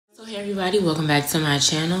Everybody, welcome back to my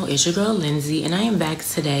channel. It's your girl Lindsay, and I am back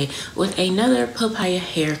today with another Papaya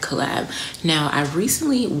hair collab. Now, I've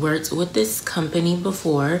recently worked with this company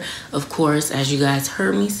before. Of course, as you guys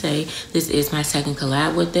heard me say, this is my second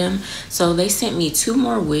collab with them. So they sent me 2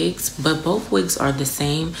 more wigs, but both wigs are the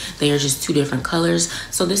same. They are just 2 different colors.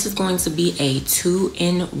 So this is going to be a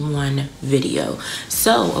 2-in-1 video.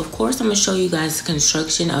 So of course, I'm gonna show you guys the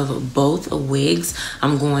construction of both wigs.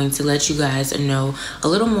 I'm going to let you guys know a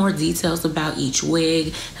little more details about each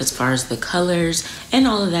wig as far as the colors and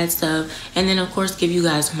all of that stuff, and then of course give you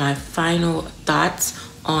guys my final thoughts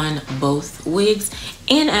on both wigs.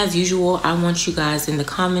 And as usual, I want you guys in the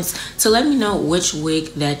comments to let me know which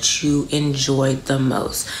wig that you enjoyed the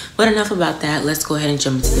most. But enough about that, let's go ahead and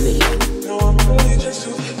jump into the video.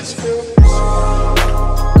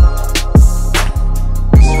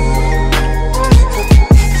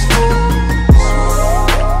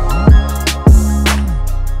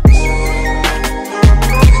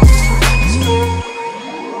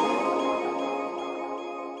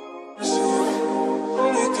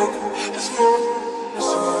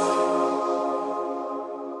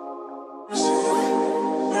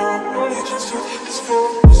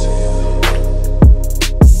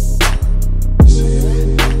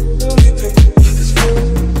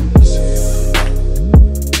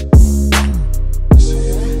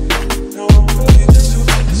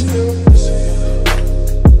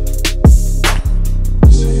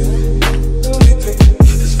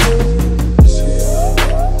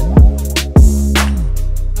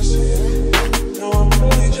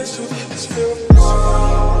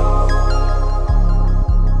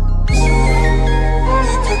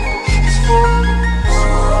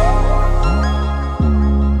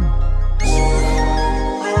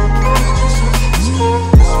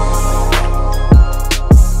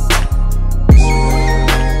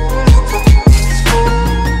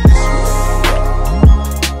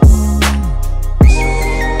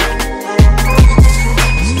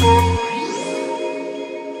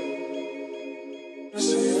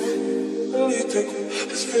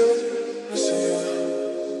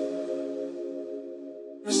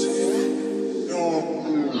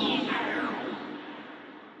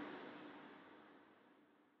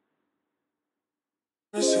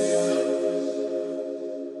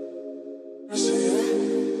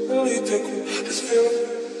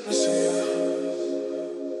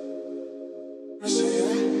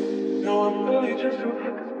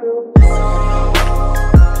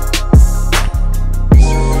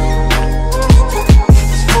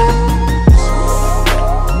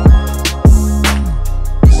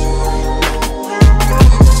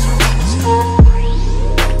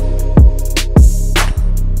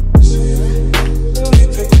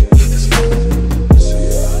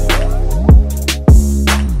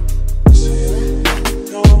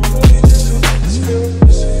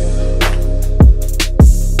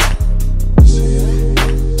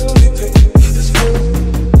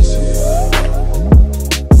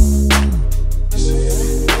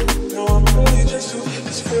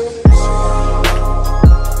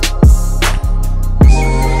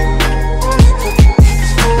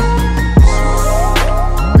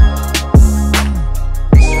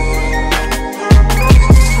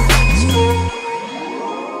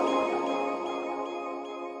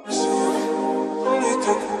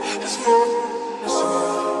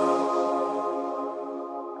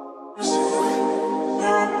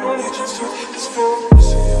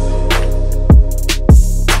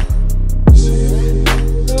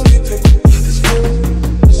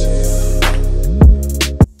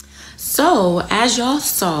 So as y'all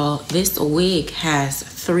saw, this wig has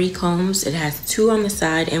 3 combs. It has 2 on the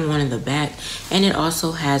side and 1 in the back, and it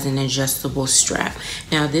also has an adjustable strap.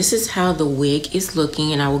 Now this is how the wig is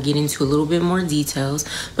looking, and I will get into a little bit more details,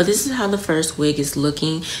 but this is how the first wig is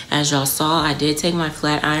looking. As y'all saw, I did take my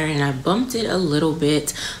flat iron and I bumped it a little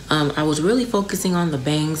bit. I was really focusing on the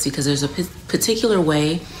bangs because there's a particular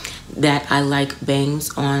way that I like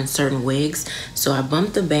bangs on certain wigs, so I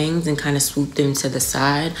bumped the bangs and kind of swooped them to the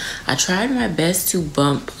side. I tried my best to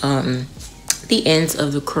bump the ends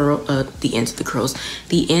of the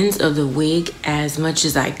ends of the wig as much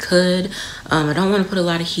as I could. I don't want to put a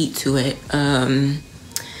lot of heat to it,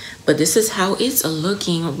 but this is how it's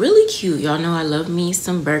looking. Really cute. Y'all know I love me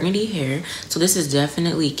some burgundy hair, so this is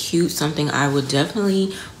definitely cute, something I would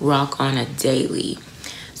definitely rock on a daily.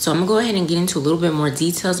 So I'm gonna go ahead and get into a little bit more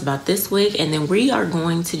details about this wig, and then we are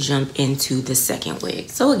going to jump into the second wig.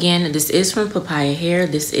 So again, this is from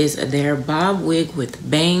Papayahair. This is their bob wig with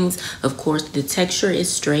bangs. Of course, the texture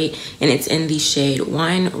is straight, and it's in the shade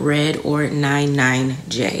Wine Red or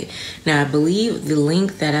 99J. Now, I believe the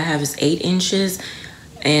length that I have is 8 inches.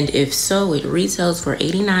 And if so, it retails for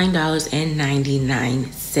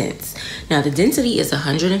 $89.99. Now the density is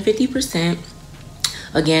 150%.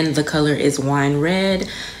 Again, the color is wine red.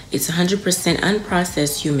 It's 100%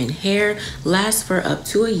 unprocessed human hair, lasts for up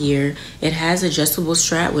to a year. It has adjustable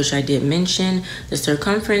strap, which I did mention. The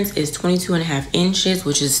circumference is 22.5 inches,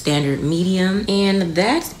 which is standard medium. And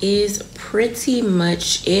that is pretty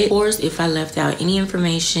much it. Of course, if I left out any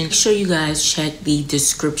information, make sure you guys check the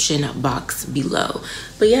description box below.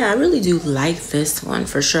 But yeah, I really do like this one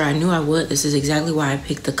for sure. I knew I would. This is exactly why I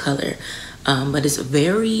picked the color. But it's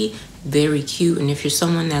very cute, and if you're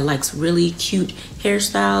someone that likes really cute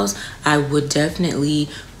hairstyles, I would definitely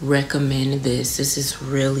recommend this. This is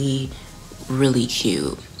really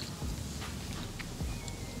cute.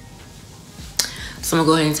 So I'm gonna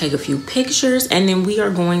go ahead and take a few pictures, and then we are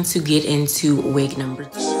going to get into wig number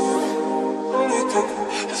 2.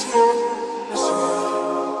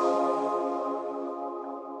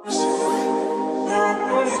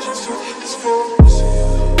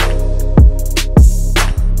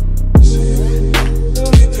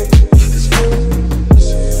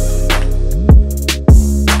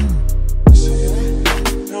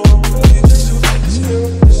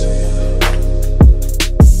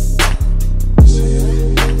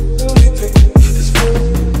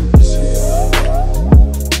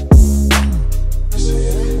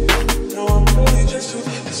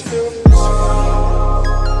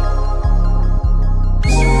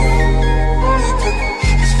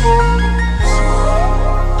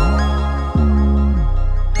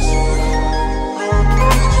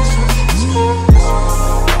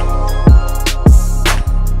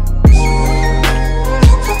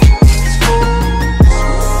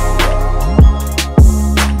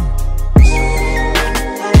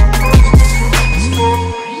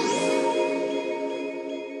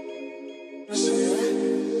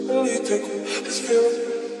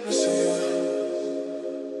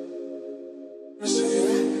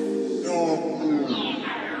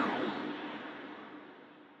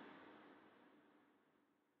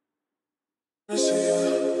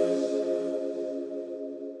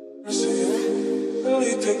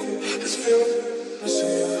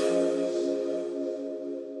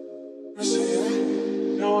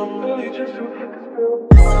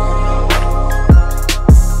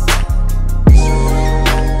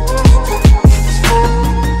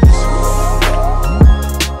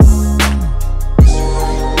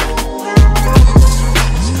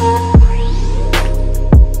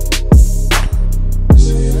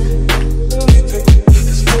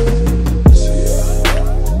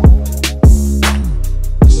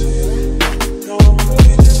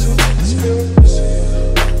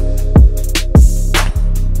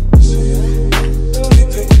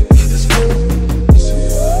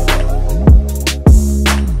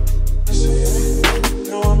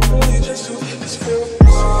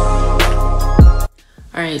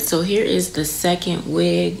 So here is the second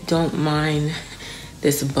wig. Don't mind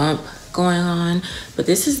this bump going on, but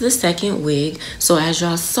this is the second wig. So as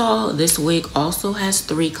y'all saw, this wig also has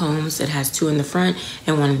 3 combs. It has 2 in the front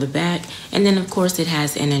and 1 in the back, and then of course it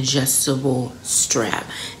has an adjustable strap.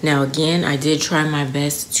 Now again, I did try my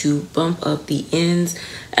best to bump up the ends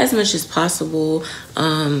as much as possible.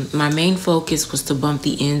 My main focus was to bump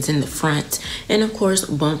the ends in the front, and of course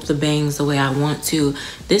bump the bangs the way I want to.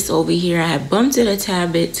 This over here, I had bumped it a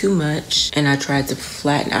tad bit too much, and I tried to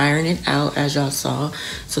flatten iron it out, as y'all saw.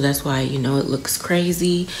 So that's why, you know, it looks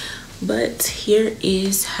crazy. But here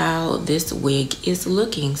is how this wig is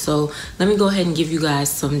looking. So let me go ahead and give you guys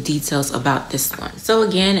some details about this one. So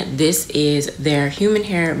again, this is their human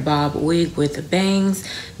hair bob wig with the bangs.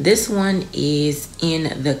 This one is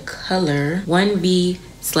in the color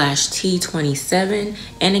 1B/T27,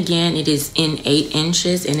 and again it is in 8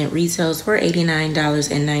 inches, and it retails for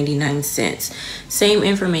 $89.99. Same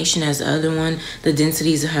information as the other one. The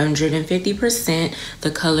density is 150%. The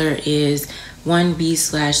color is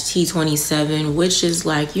 1B/T27, which is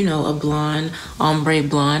like, you know, a blonde, ombre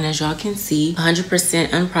blonde, as y'all can see.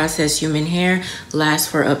 100% unprocessed human hair, lasts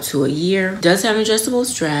for up to a year. Does have adjustable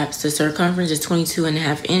straps. The circumference is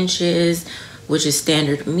 22.5 inches, which is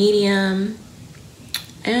standard medium.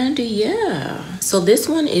 And yeah, so this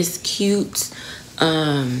one is cute.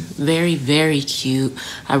 Very cute.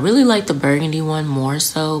 I really like the burgundy one more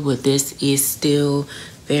so, but this is still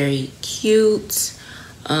very cute.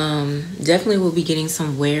 Definitely will be getting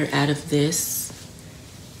some wear out of this.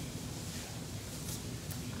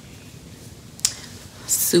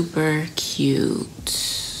 Super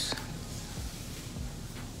cute.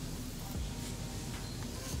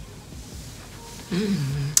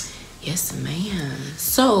 Yes, ma'am.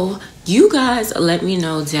 So You guys let me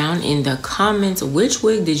know down in the comments, which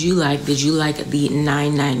wig did you like? Did you like the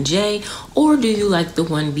 99J or do you like the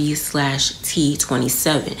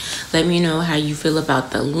 1B/T27? Let me know how you feel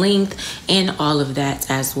about the length and all of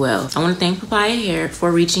that as well. I want to thank Papayahair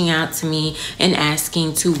for reaching out to me and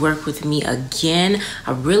asking to work with me again.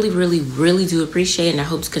 I really do appreciate it, and I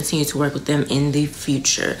hope to continue to work with them in the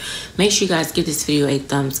future. Make sure you guys give this video a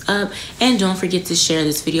thumbs up and don't forget to share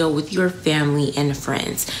this video with your family and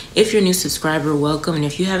friends. If you're a new subscriber, welcome, and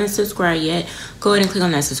if you haven't subscribed yet, go ahead and click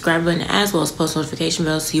on that subscribe button as well as post notification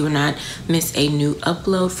bell so you will not miss a new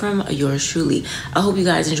upload from yours truly. I hope you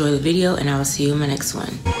guys enjoy the video, and I will see you in my next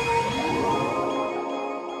one.